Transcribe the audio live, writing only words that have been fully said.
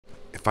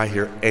If I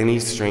hear any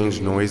strange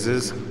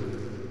noises,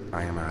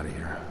 I am out of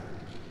here.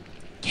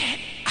 Get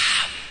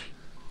out!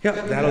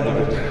 Yep, that'll do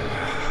it.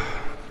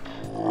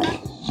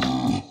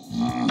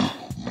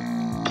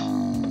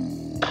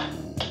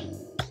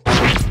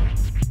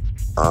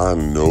 I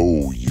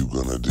know you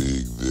gonna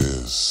dig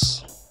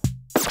this.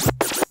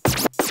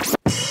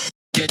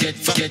 Get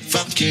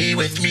funky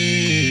with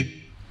me.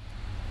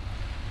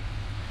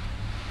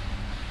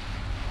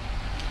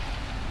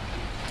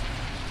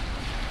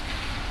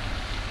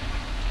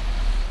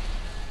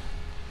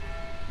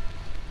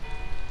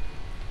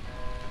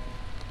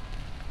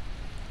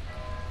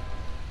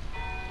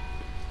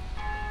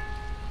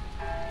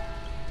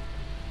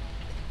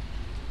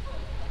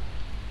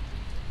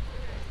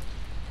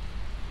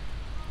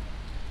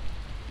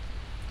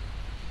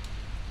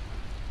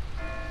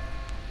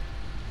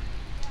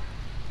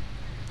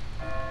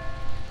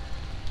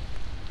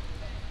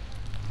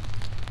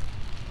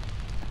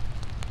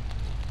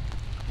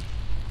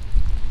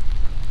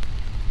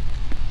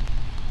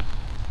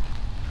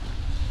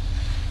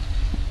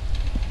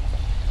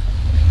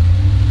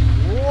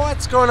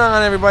 What's going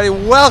on, everybody?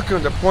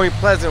 Welcome to Point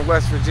Pleasant,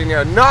 West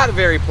Virginia. Not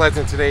very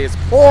pleasant today. It's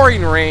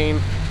pouring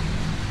rain,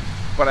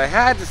 but I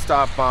had to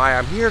stop by.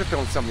 I'm here to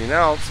film something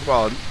else.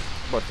 Well,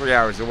 about 3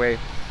 hours away,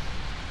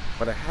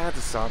 but I had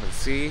to stop and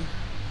see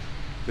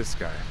this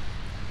guy,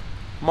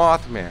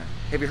 Mothman.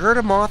 Have you heard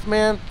of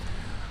Mothman?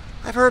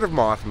 I've heard of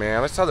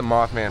Mothman. I saw the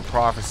Mothman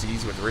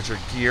Prophecies with Richard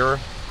Gere a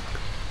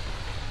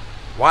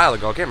while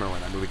ago. I can't remember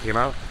when that movie came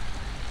out.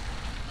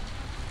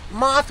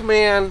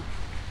 Mothman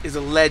is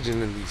a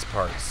legend in these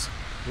parts.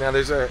 Now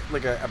there's a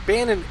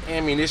abandoned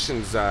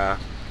ammunitions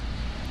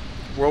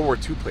World War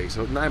II place,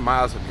 so 9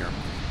 miles from here.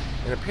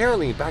 And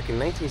apparently back in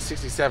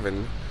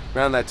 1967,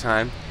 around that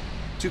time,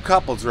 2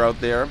 couples were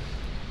out there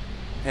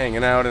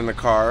hanging out in a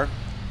car.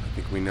 I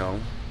think we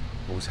know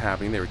what was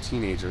happening. They were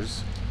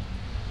teenagers.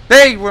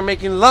 They were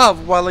making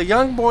love while a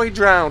young boy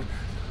drowned.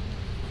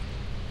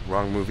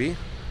 Wrong movie.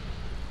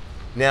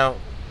 Now,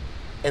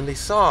 and they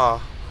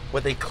saw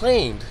what they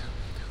claimed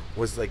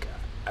was like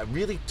a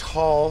really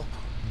tall,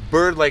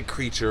 bird-like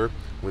creature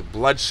with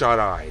bloodshot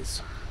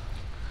eyes.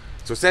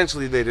 So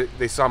essentially,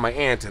 they saw my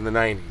aunt in the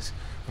 90s,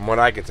 from what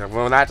I can tell.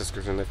 From that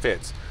description, it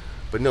fits.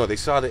 But no, they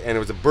saw that, and it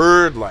was a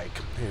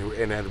bird-like, and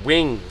it had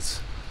wings.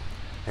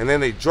 And then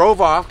they drove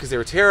off because they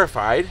were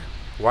terrified.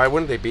 Why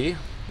wouldn't they be?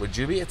 Would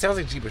you be? It sounds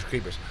like Jeepers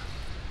Creepers.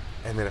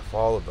 And then it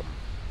followed them.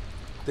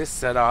 This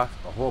set off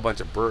a whole bunch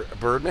of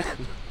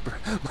Birdman.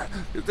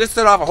 This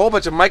set off a whole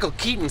bunch of Michael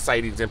Keaton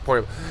sightings in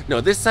Point.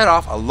 No, this set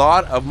off a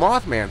lot of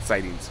Mothman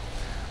sightings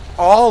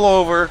all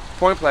over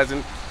Point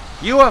Pleasant.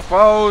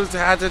 UFOs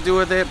had to do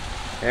with it,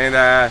 and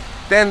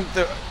then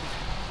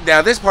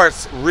now this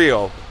part's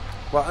real.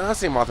 Well, I'm not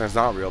saying Mothman's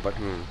not real, but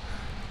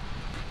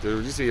there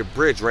used to be a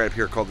bridge right up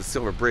here called the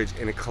Silver Bridge,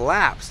 and it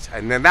collapsed.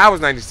 And then that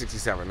was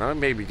 1967. I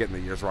may be getting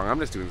the years wrong. I'm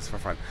just doing this for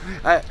fun.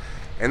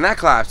 And that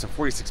collapsed, and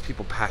 46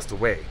 people passed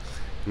away.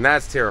 And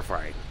that's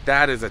terrifying.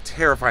 That is a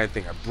terrifying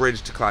thing, a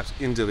bridge to collapse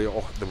into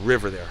the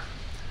river there.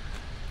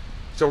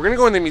 So we're going to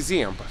go in the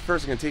museum, but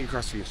first I'm going to take you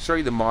across the street and show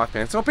you the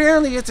Mothman. So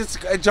apparently it's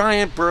a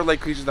giant bird-like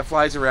creature that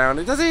flies around.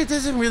 It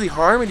doesn't really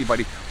harm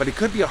anybody, but it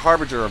could be a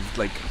harbinger of,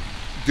 like,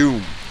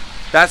 doom.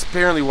 That's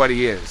apparently what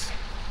he is.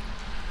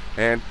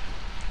 And,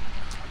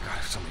 oh my God, I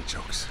have so many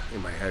jokes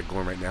in my head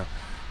going right now.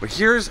 But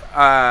here's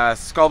a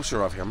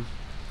sculpture of him.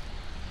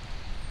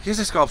 Here's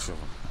a sculpture of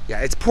him. Yeah,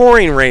 it's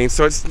pouring rain,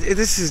 so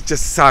this is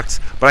just sucks.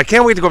 But I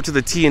can't wait to go up to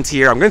the TNT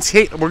area.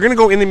 We're gonna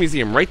go in the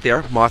museum right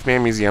there,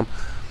 Mothman Museum.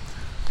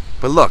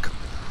 But look.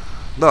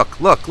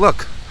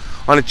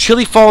 On a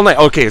chilly fall night.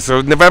 Okay, so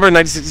November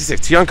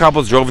 1966, 2 young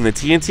couples drove in the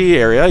TNT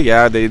area.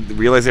 Yeah, they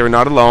realized they were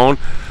not alone.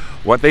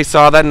 What they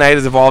saw that night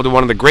has evolved into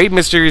one of the great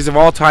mysteries of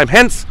all time.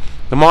 Hence,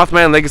 the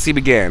Mothman legacy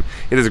began.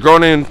 It has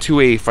grown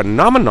into a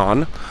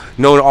phenomenon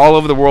known all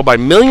over the world by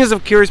millions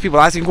of curious people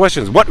asking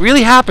questions. What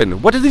really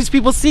happened? What did these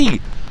people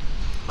see?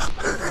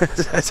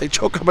 As I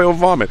choke on my own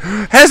vomit.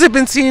 Has it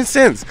been seen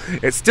since?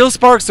 It still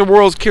sparks the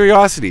world's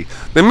curiosity.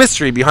 The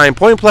mystery behind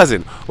Point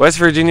Pleasant, West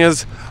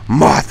Virginia's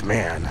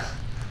Mothman.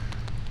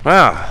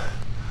 Wow.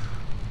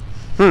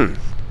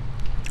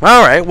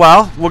 Alright,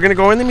 well, we're going to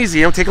go in the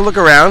museum, take a look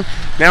around.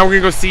 Now we're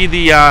going to go see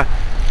the,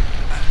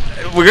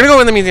 we're going to go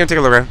in the museum, take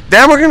a look around.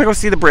 Then we're going to go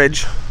see the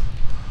bridge.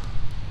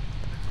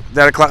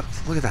 Look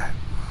at that.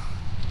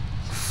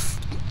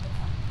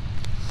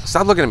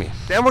 Stop looking at me.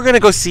 Then we're going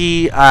to go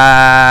see the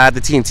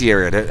TNT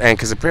area, and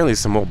because apparently there's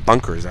some old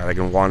bunkers that I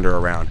can wander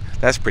around.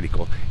 That's pretty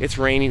cool. It's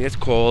raining, it's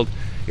cold,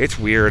 it's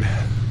weird.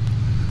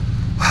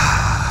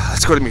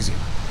 Let's go to the museum.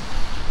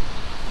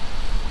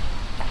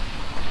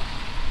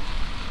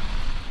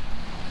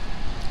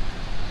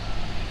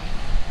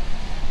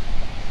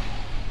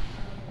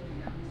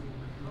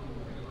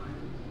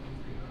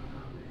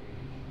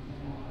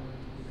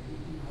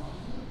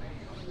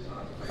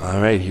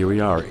 Alright, here we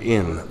are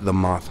in the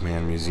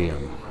Mothman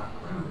Museum.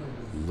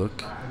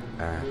 Look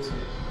at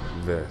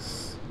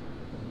this.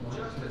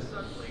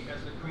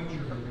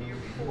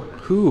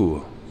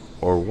 Who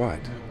or what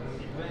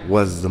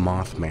was the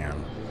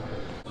Mothman?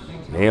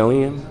 An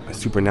alien, a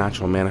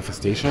supernatural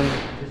manifestation,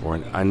 or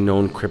an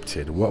unknown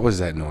cryptid? What was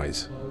that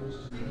noise?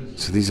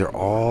 So these are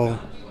all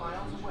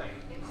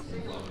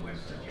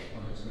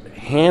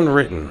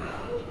handwritten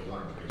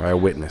by a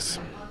witness.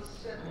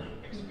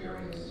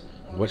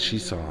 What she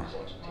saw.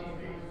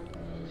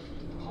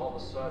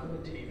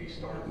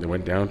 They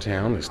went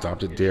downtown, they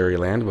stopped at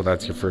Dairyland. Well,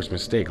 that's your first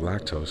mistake,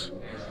 lactose.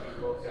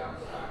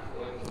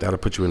 That'll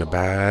put you in a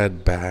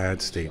bad,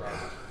 bad state.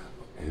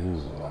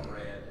 Ooh.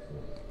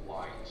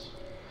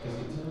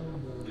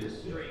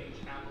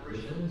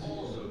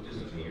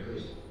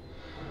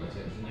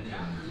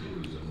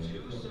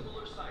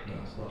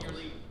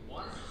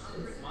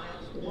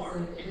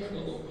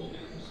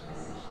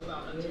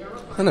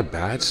 Not a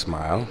bad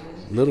smile.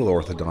 Little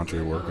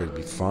orthodontic work would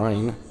be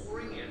fine.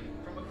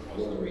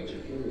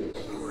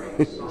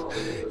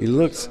 He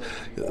looks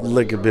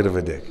like a bit of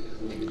a dick.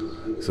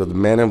 So the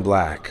men in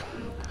black.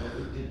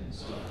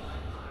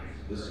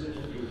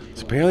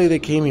 So apparently they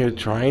came here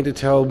trying to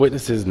tell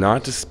witnesses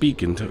not to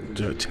speak and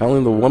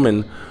telling the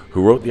woman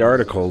who wrote the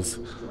articles,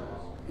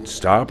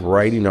 stop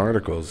writing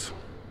articles.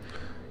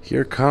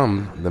 Here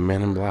come the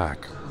men in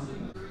black.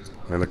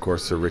 And of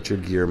course the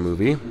Richard Gere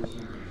movie.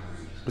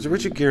 Was it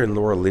Richard Gere and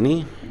Laura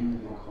Linney?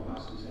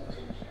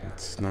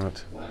 It's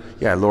not.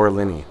 Yeah, Laura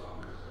Linney.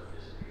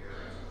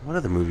 What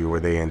other movie were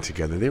they in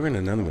together? They were in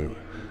another movie.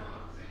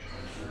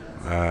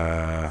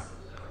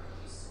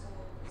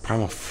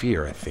 Primal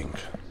Fear, I think.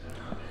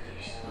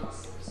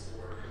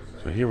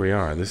 So here we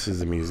are. This is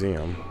the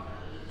museum.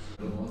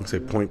 Looks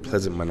like Point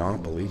Pleasant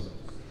Monopoly.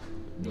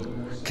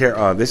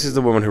 This is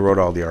the woman who wrote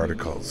all the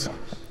articles.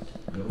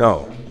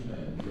 No.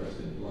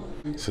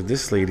 So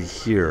this lady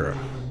here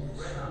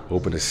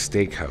opened a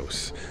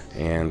steakhouse,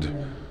 and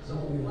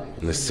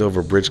in the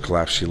Silver Bridge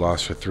collapse, she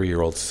lost her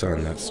 3-year-old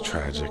son. That's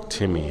tragic,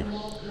 Timmy.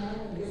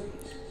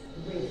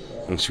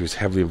 And she was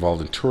heavily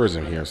involved in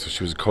tourism here, so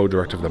she was a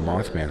co-director of the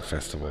Mothman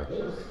Festival.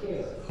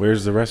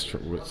 Where's the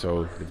restaurant?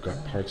 So they've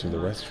got parts of the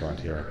restaurant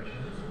here.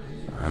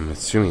 I'm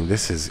assuming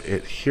this is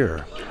it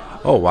here.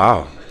 Oh,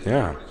 wow.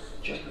 Yeah.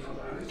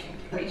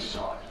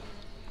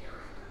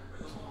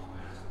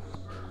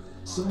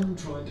 Some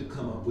tried to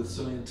come up with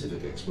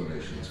scientific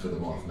explanations for the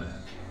Mothman.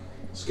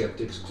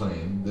 Skeptics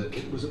claim that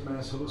it was a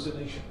mass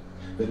hallucination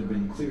that had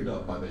been cleared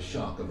up by the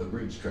shock of the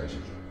bridge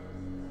tragedy.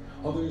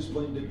 Others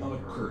blamed it on a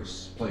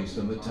curse placed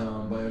on the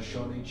town by a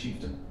Shawnee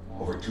chieftain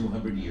over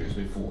 200 years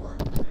before.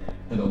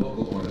 And a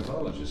local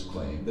ornithologist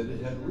claimed that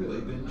it had really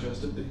been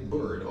just a big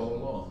bird all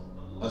along,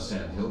 a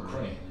sandhill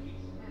crane.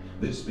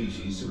 This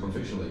species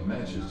superficially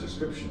matches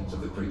descriptions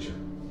of the creature,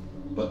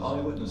 but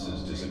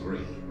eyewitnesses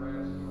disagree.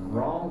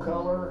 Wrong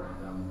color,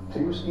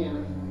 too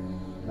skinny.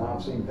 Now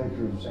I've seen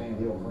pictures of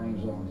sandhill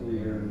cranes on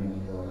TV,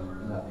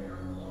 and no.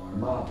 In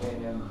my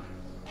opinion,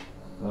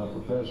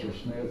 Professor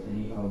Smith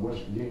in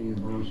West Virginia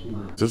University.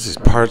 So this is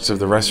parts of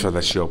the restaurant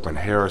that she opened,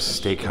 Harris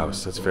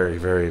Steakhouse. That's very,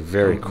 very,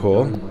 very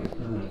cool.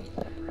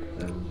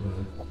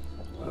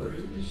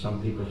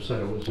 Some people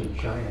said it was a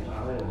giant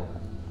owl.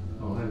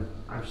 Oh,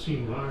 I've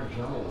seen large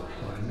owls,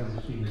 but I've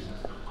never seen an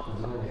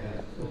owl.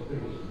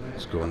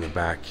 Let's go in the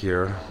back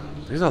here.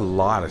 There's a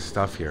lot of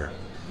stuff here.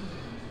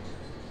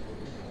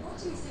 What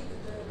do you think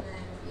the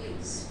Mothman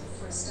is?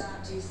 For a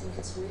start, do you think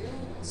it's real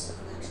or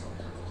supernatural?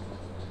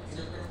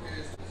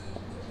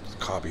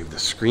 Copy of the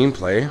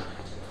screenplay.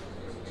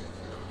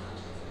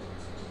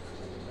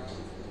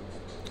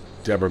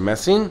 Deborah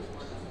Messing.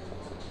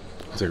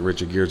 Looks like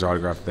Richard Gere's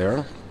autograph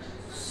there.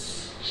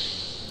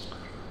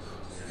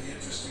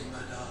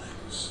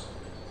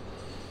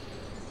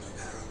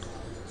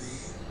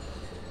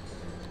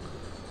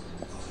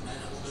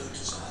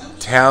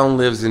 Town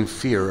lives in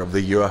fear of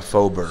the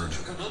UFO bird.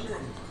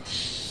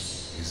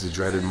 Is the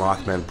dreaded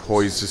Mothman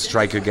poised to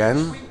strike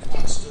again?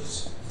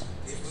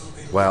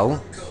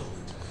 Well,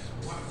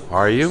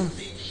 are you?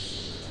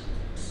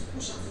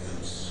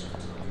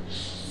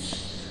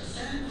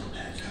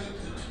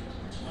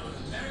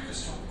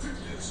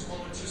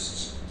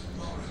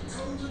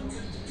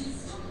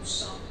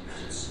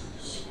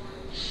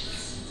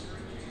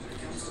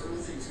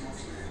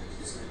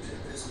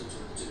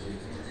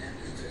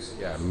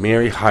 Yeah,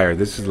 Mary Hyre.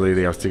 This is the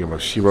lady I was thinking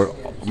about. She wrote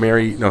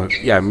Mary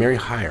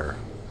Hyre.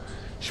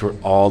 She wrote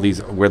all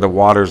these, Where the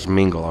Waters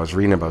Mingle. I was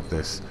reading about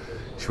this.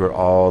 She wrote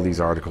all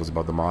these articles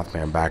about the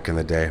Mothman back in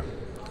the day.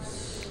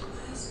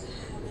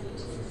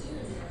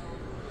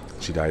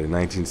 She died in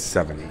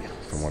 1970,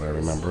 from what I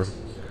remember.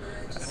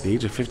 At the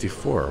age of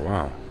 54,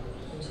 wow.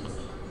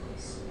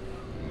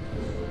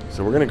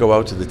 So we're going to go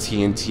out to the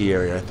TNT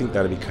area. I think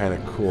that'd be kind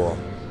of cool.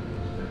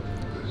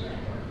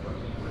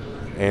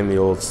 And the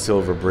old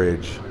Silver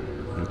Bridge.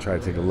 I'm going to try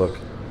to take a look.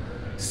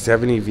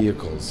 70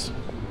 vehicles.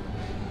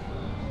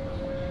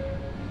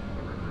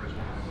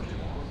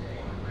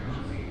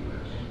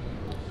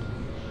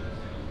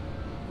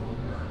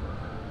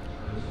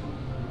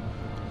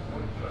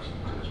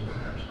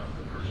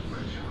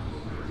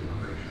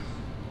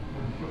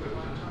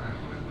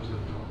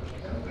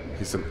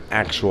 Here's some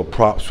actual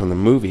props from the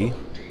movie.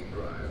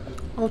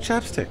 Oh,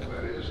 chapstick.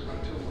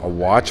 A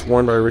watch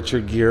worn by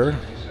Richard Gere.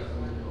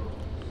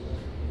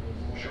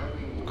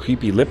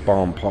 creepy lip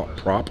balm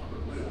prop.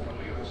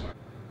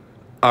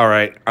 All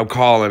right, I'm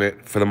calling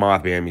it for the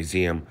Mothman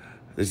Museum.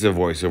 This is a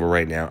voiceover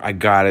right now. I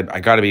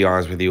gotta be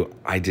honest with you.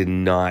 I did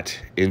not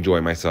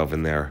enjoy myself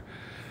in there.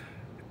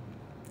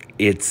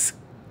 It's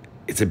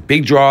a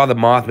big draw, the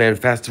Mothman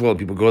Festival.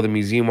 People go to the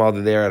museum while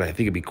they're there, and I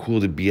think it'd be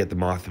cool to be at the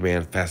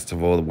Mothman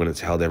Festival when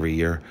it's held every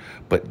year.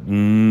 But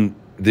the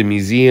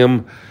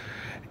museum,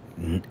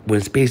 when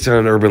it's based on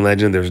an urban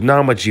legend, there's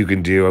not much you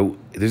can do.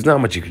 There's not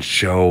much you can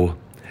show.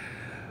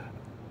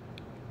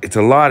 It's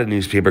a lot of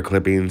newspaper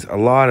clippings, a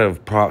lot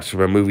of props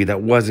from a movie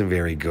that wasn't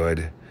very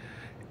good.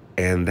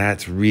 And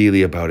that's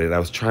really about it. I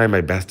was trying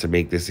my best to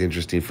make this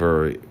interesting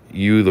for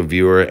you, the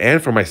viewer,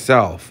 and for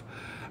myself.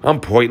 I'm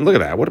pointing. Look at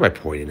that. What am I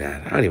pointing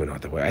at? I don't even know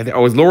what the way. I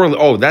was Laura.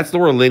 Oh, that's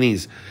Laura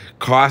Linney's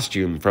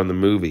costume from the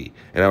movie,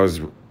 and I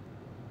was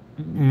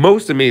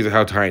most amazed at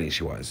how tiny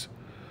she was.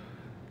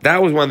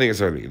 That was one thing that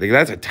started me. Like,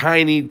 that's a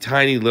tiny,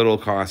 tiny little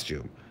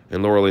costume,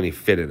 and Laura Linney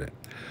fit in it.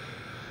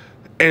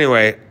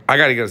 Anyway, I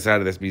got to get us out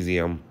of this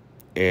museum,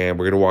 and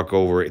we're gonna walk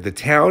over. The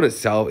town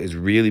itself is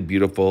really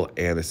beautiful,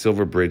 and the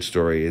Silver Bridge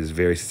story is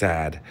very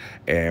sad,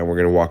 and we're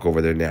gonna walk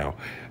over there now.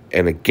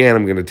 And again,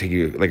 I'm going to take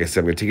you, like I said,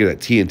 I'm going to take you to that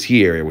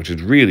TNT area, which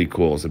is really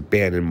cool. It's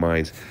abandoned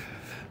mines.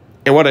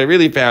 And what I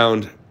really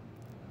found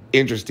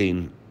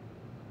interesting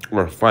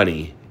or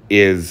funny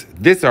is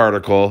this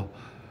article,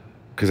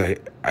 because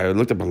I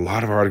looked up a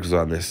lot of articles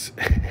on this,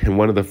 and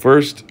one of the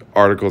first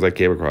articles I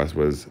came across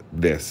was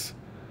this.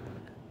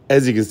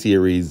 As you can see, it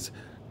reads,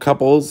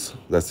 couples,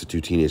 that's the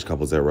two teenage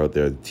couples that were out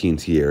there, the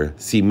TNT area,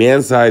 see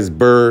man-sized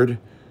bird,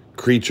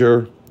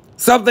 creature,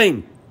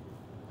 something.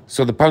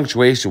 So the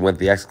punctuation with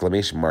the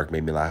exclamation mark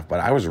made me laugh, but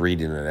I was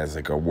reading it as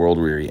like a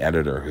world-weary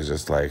editor who's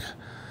just like,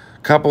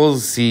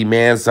 couples see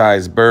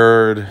man-sized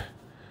bird,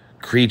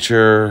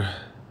 creature,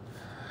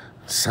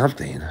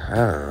 something. I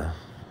don't know.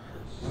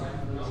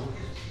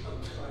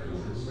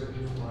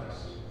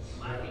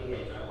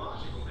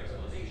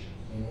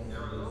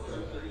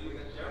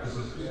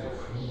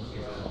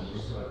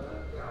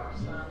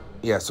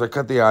 Yeah, so I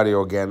cut the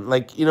audio again.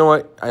 Like, you know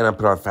what? And I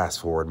put on fast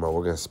forward mode.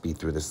 We're going to speed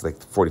through this,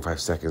 like 45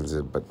 seconds,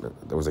 but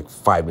there was like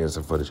 5 minutes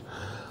of footage.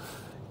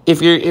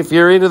 If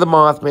you're into the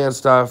Mothman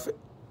stuff,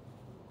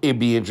 it'd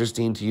be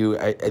interesting to you.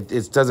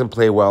 It doesn't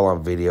play well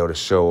on video to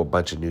show a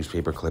bunch of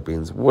newspaper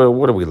clippings. What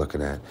are we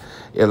looking at?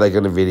 Yeah, like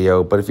in a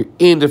video. But if you're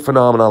into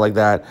phenomena like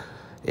that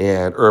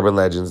and urban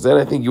legends, then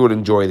I think you would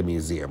enjoy the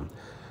museum.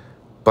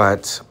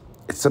 But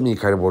it's something you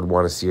kind of would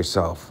want to see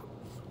yourself.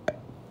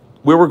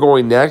 Where we're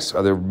going next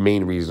are the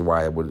main reasons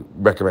why I would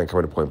recommend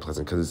coming to Point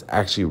Pleasant, because it's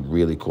actually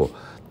really cool.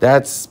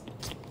 That's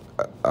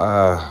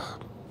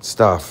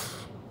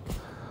stuff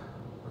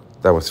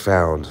that was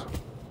found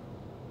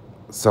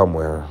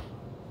somewhere.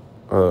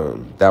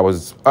 That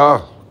was,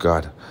 oh,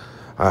 God.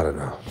 I don't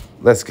know.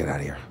 Let's get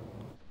out of here.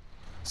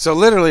 So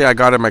literally I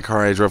got in my car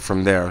and I drove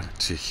from there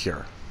to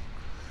here,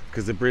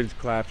 because the bridge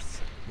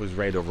collapse was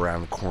right over around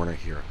the corner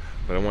here.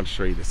 But I want to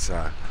show you this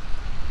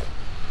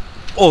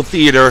old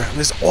theater,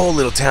 this old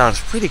little town.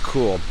 It's pretty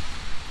cool.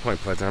 Point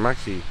Pleasant. I'm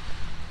actually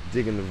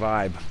digging the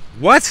vibe.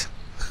 What?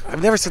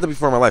 I've never said that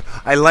before in my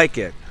life. I like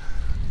it.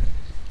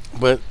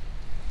 But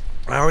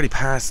I already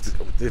passed.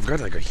 They've got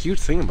like a huge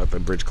thing about the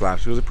bridge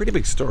collapse. It was a pretty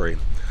big story.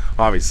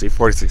 Obviously,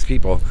 46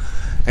 people.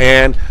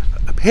 And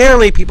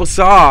apparently people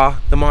saw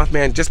the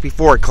Mothman just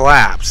before it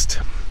collapsed.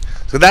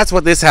 So that's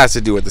what this has to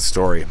do with the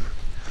story.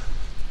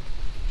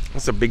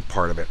 That's a big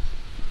part of it.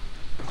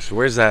 So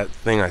where's that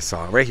thing I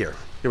saw? Right here.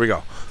 Here we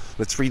go.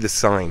 Let's read the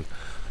sign.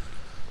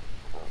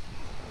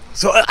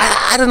 So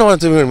I don't know what I'm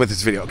doing with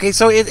this video. Okay,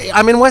 so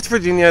I'm in West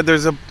Virginia.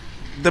 There's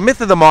the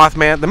myth of the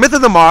Mothman. The myth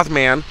of the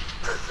Mothman.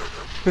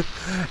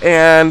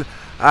 And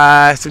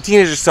some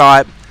teenagers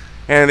saw it,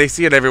 and they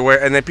see it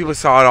everywhere. And then people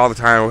saw it all the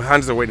time.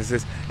 Hundreds of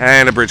witnesses.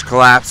 And the bridge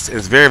collapsed.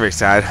 It's very, very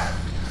sad.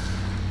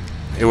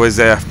 It was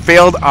a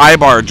failed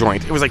eye-bar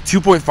joint. It was like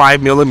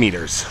 2.5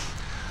 millimeters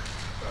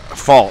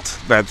fault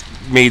that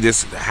made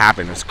this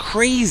happen. It's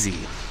crazy.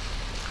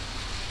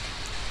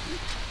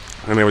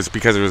 And it was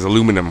because it was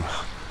aluminum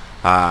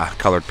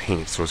colored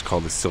paint, so it's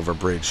called the Silver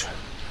Bridge.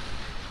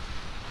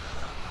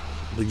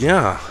 But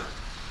yeah,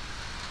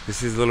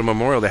 this is a little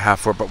memorial they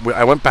have for it. But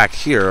I went back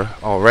here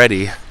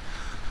already. I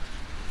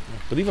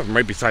believe I'm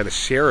right beside the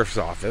sheriff's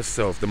office,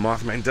 so if the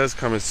Mothman does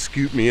come and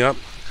scoop me up,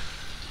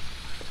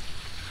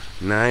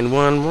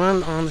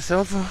 911 on the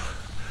cell phone,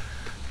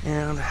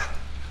 and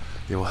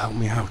they will help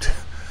me out.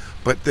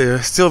 But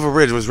the Silver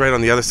Bridge was right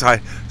on the other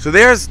side. So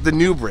there's the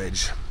new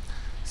bridge.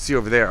 See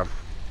over there.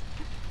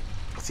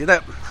 See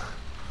that?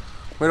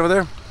 Right over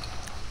there?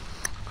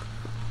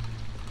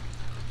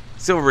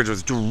 Silver Bridge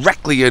was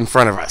directly in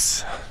front of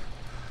us.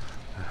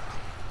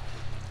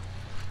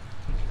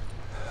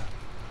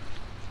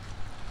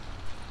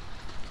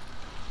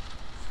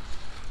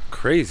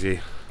 Crazy.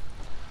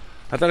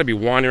 I thought I'd be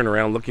wandering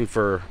around looking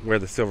for where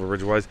the Silver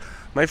Bridge was.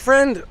 My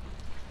friend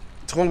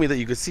told me that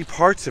you could see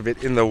parts of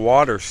it in the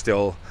water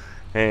still.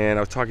 And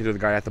I was talking to the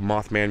guy at the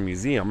Mothman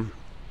Museum,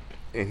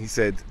 and he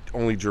said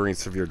only during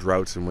severe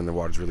droughts and when the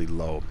water's really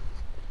low.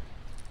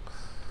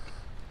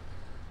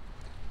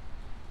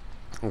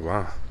 Oh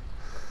wow,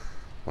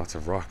 lots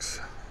of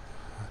rocks.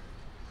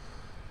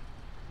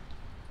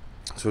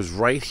 So it was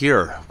right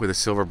here where the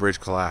Silver Bridge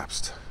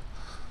collapsed.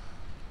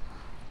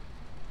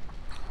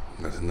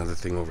 There's another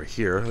thing over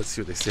here. Let's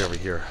see what they say over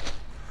here.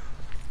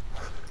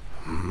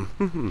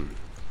 In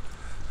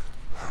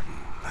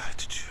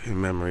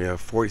memory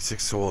of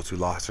 46 souls who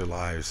lost their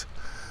lives.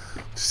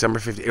 December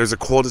 15th. It was the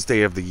coldest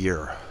day of the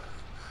year.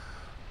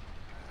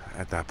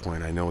 At that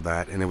point, I know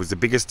that. And it was the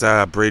biggest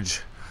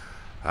bridge,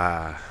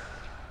 the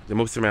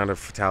most amount of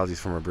fatalities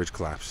from a bridge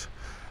collapse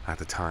at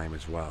the time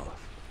as well.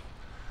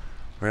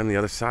 We're on the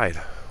other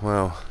side.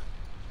 Well,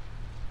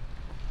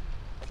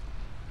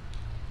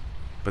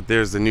 but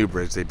there's the new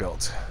bridge they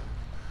built.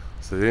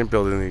 So they didn't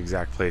build it in the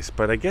exact place.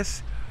 But I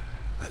guess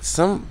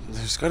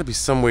there's got to be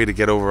some way to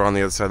get over on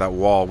the other side of that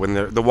wall when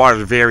the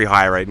water's very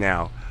high right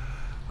now.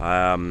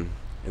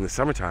 In the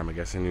summertime, I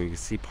guess, and you can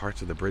see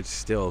parts of the bridge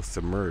still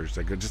submerged,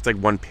 like just like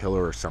one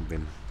pillar or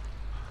something.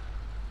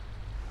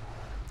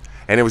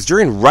 And it was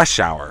during rush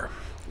hour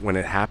when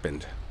it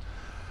happened.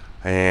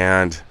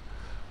 And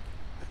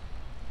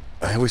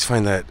I always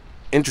find that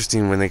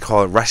interesting when they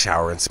call it rush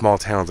hour in small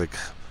towns. Like,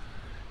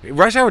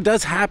 rush hour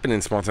does happen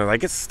in small towns. I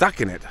get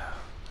stuck in it.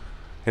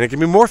 And it can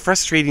be more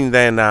frustrating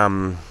than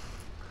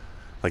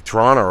like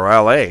Toronto or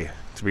LA,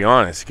 to be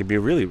honest. It can be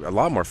really a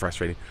lot more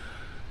frustrating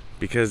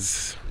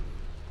because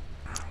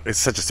it's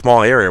such a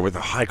small area with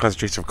a high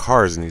concentration of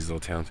cars in these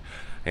little towns.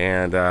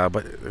 And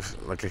but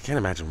like I can't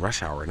imagine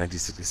rush hour in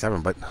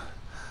 1967, but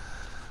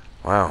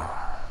wow,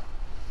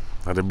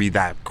 that'd be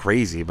that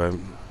crazy. But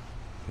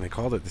they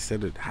called it, they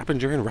said it happened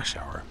during rush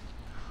hour.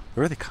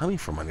 Where are they coming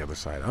from on the other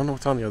side? I don't know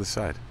what's on the other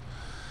side.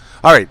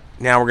 All right,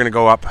 now we're gonna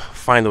go up,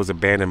 find those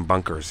abandoned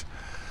bunkers.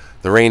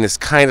 The rain is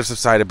kind of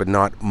subsided, but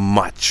not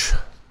much.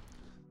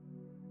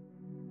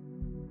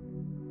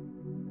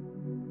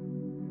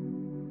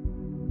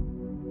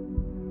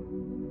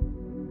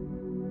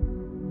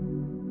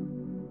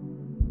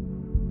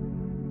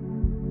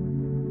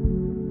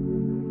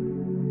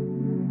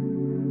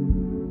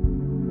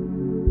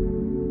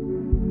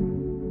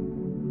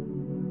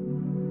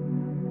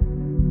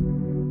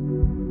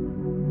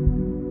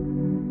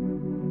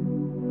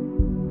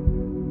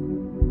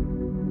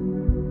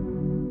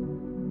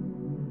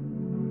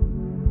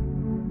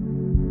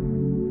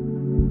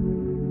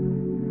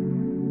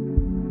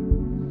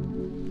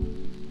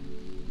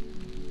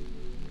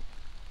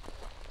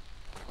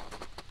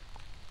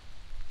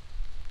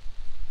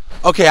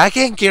 Okay, I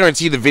can't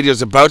guarantee the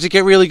video's about to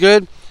get really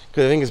good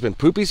because I think it's been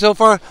poopy so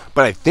far,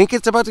 but I think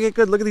it's about to get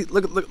good. Look at these.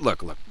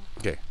 Look.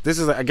 Okay, this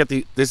is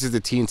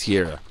the TNT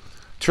area.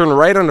 Turn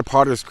right onto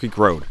Potters Creek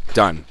Road.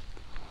 Done.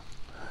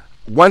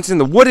 Once in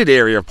the wooded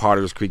area of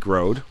Potters Creek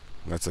Road,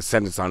 that's a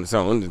sentence on its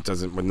own. It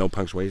doesn't with no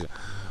punctuation.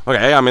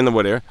 Okay, I'm in the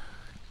wood area.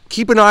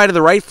 Keep an eye to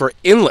the right for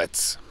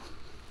inlets.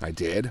 I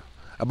did.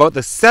 About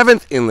the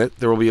 7th inlet,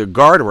 there will be a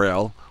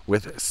guardrail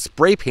with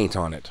spray paint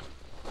on it.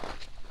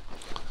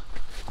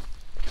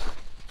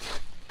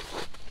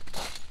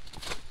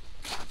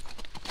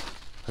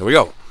 There we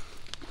go.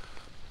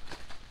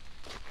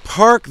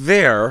 Park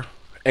there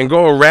and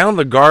go around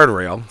the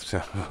guardrail.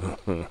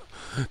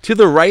 To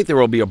the right, there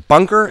will be a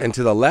bunker, and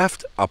to the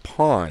left, a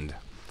pond.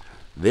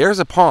 There's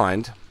a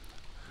pond.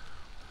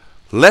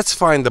 Let's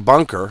find the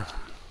bunker.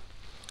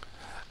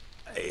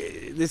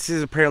 This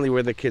is apparently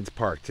where the kids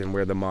parked and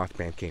where the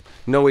Mothman came.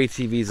 No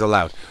ATVs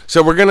allowed.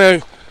 So we're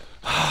gonna.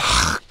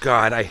 Oh,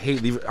 God, I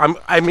hate leaving.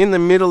 I'm in the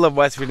middle of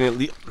West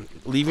Virginia,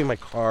 leaving my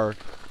car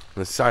on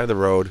the side of the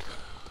road.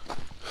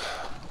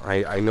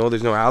 I know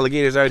there's no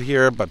alligators out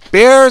here, but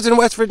bears in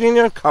West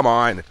Virginia? Come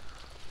on.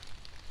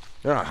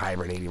 They're not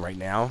hibernating right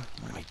now.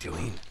 What am I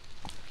doing?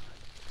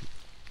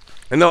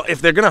 And no,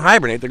 if they're going to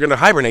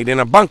hibernate in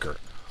a bunker.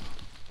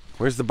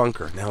 Where's the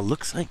bunker? Now it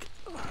looks like...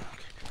 Okay.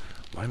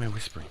 Why am I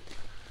whispering?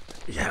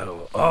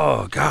 Yo,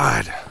 oh,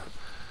 God.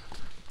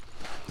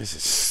 This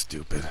is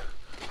stupid.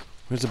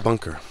 Where's the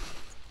bunker?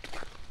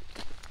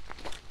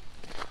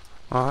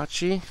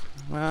 Archie?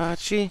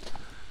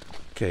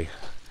 Okay.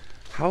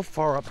 How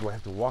far up do I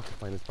have to walk to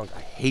find this bunker?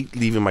 I hate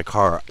leaving my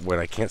car when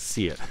I can't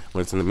see it,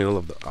 when it's in the middle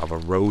of a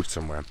road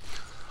somewhere.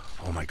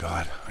 Oh my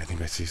God, I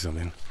think I see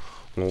something.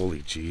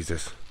 Holy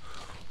Jesus.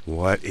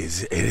 What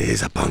is it? It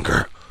is a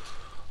bunker.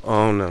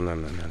 Oh, no.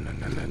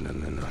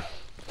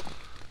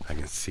 I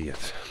can see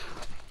it.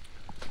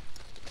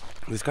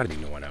 There's got to be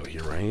no one out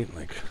here, right?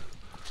 Like,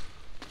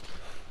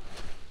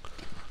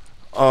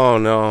 oh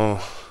no.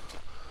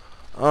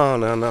 Oh,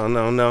 no.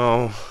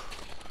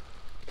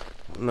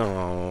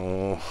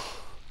 No.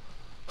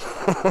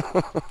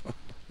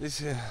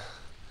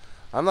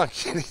 I'm not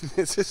kidding.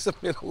 This is the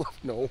middle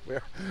of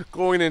nowhere,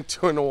 going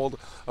into an old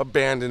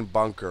abandoned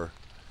bunker.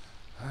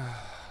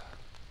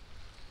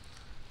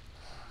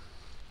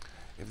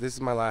 If this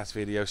is my last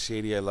video,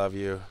 Shady, I love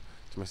you.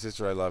 To my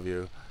sister, I love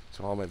you.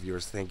 To all my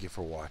viewers, thank you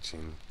for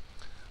watching.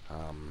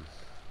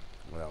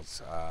 What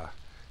else?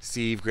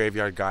 Steve,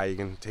 Graveyard Guy, you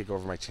can take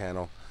over my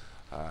channel.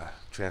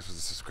 Transfer the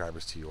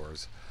subscribers to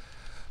yours.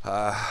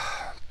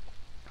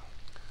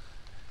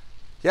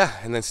 Yeah,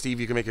 and then Steve,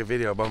 you can make a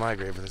video about my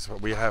grave. That's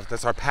what we have.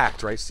 That's our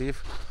pact, right,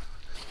 Steve?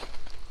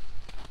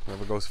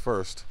 Whoever goes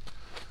first.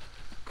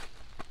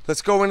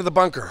 Let's go into the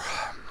bunker.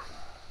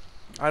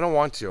 I don't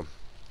want to.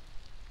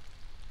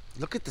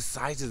 Look at the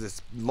size of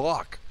this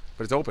lock,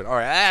 but it's open. All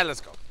right,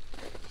 let's go.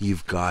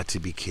 You've got to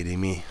be kidding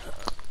me.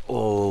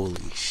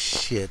 Holy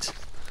shit.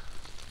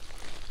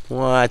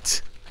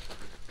 What?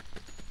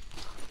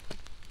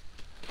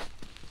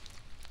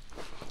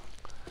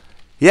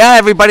 Yeah,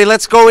 everybody,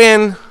 let's go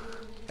in.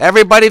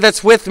 Everybody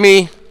that's with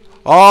me,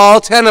 all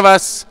 10 of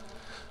us.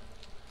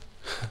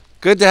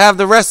 Good to have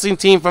the wrestling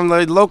team from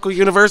the local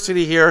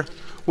university here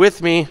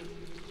with me.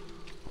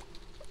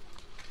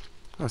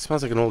 Oh, it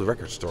smells like an old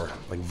record store,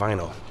 like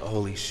vinyl.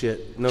 Holy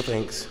shit. No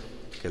thanks.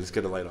 Okay, let's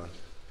get a light on.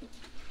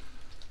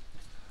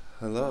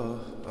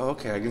 Hello? Oh,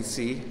 okay, I can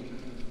see.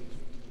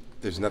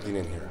 There's nothing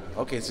in here.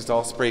 Okay, it's just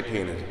all spray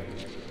painted.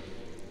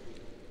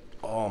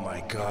 Oh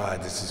my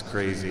God, this is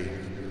crazy.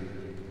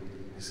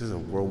 This is a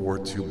World War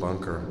II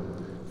bunker.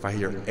 If I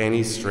hear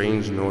any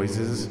strange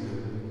noises,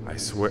 I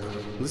swear,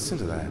 listen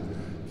to that.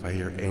 If I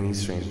hear any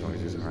strange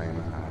noises, I am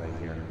out of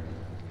here.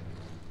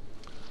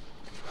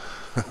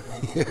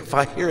 If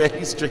I hear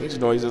any strange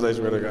noises, I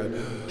swear to God.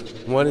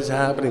 What is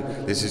happening?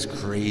 This is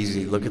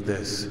crazy. Look at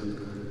this.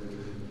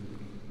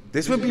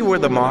 This would be where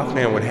the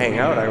Mothman would hang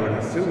out, I would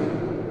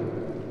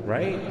assume.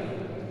 Right?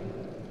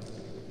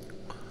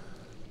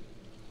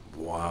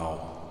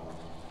 Wow.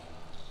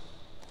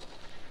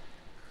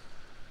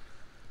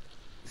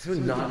 This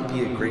would not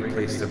be a great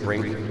place to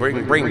bring.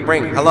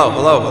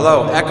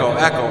 Hello. Echo.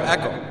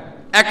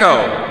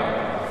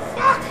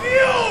 Fuck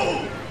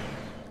you!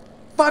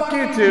 Fuck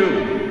you too!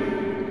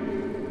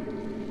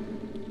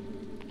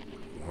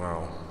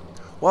 Wow.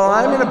 Well,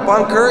 I'm in a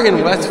bunker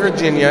in West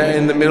Virginia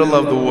in the middle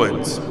of the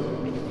woods.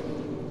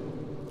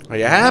 Are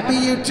you happy,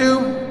 you two?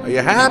 Are you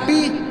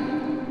happy?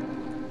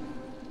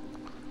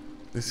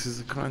 This is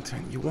the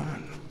content you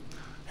want.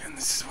 And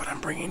this is what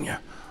I'm bringing you.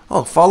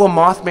 Oh, follow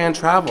Mothman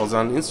Travels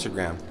on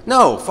Instagram.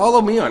 No,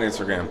 follow me on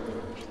Instagram.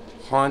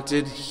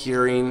 Haunted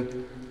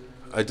Hearing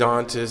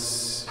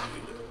Odontus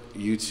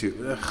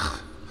YouTube. Ugh.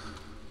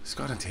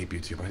 ScottonTape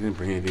YouTube. I didn't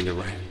bring anything to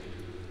write.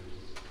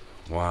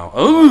 Wow.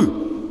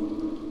 Oh!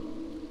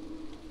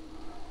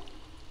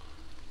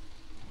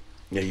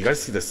 Yeah, you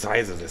guys see the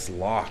size of this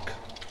lock.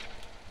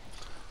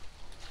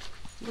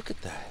 Look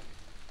at that.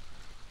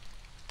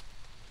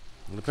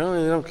 And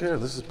apparently they don't care.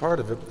 This is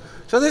part of it.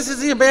 So this is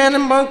the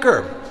abandoned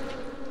bunker.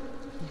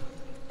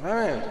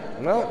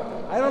 Alright.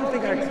 Well, I don't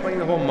think I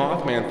explained the whole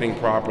Mothman thing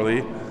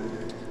properly.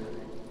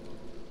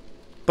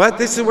 But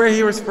this is where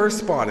he was first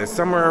spotted,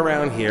 somewhere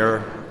around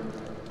here.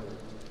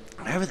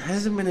 There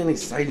hasn't been any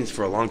sightings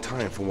for a long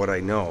time from what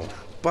I know.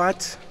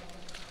 But,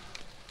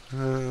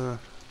 you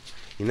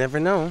never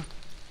know.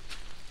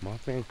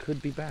 Mothman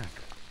could be back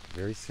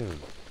very soon.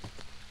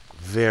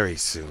 Very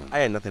soon. I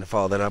had nothing to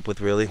follow that up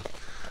with, really.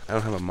 I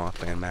don't have a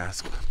Mothman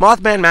mask.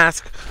 Mothman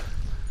mask!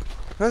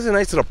 That's a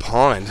nice little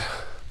pond.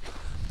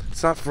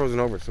 It's not frozen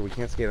over, so we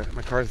can't skate it.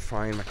 My car's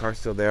fine. My car's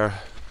still there.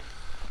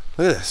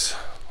 Look at this.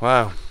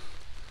 Wow.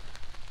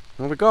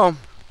 There we go.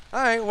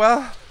 Alright,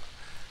 well,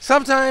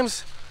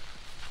 sometimes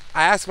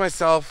I ask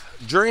myself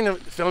during the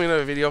filming of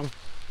a video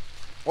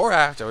or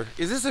after,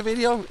 is this a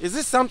video? Is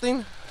this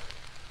something?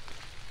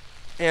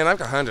 And I've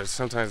got hundreds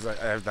sometimes that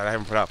I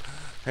haven't put up.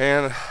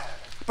 But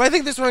I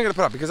think this one I'm going to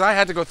put up because I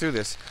had to go through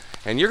this.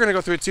 And you're going to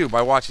go through it too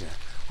by watching it.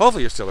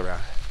 Hopefully you're still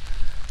around.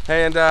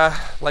 And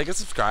like and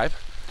subscribe.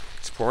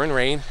 It's pouring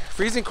rain,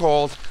 freezing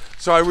cold.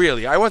 So I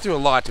went through a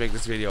lot to make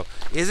this video.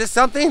 Is it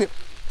something?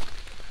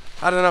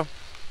 I don't know.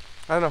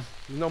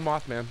 No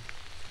Mothman.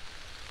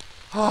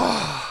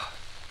 Oh.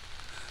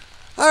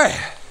 Alright.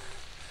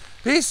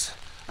 Peace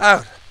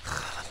out.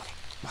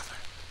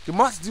 Do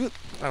moths do it?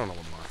 I don't know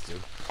what moths do.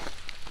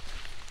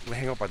 They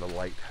hang out by the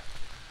light.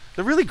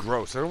 They're really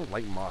gross. I don't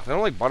like moths. I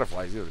don't like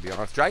butterflies either, to be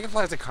honest.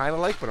 Dragonflies I kind of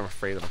like, but I'm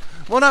afraid of them.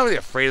 Well, not really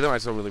afraid of them. I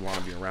just don't really want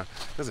to be around.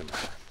 Doesn't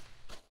matter.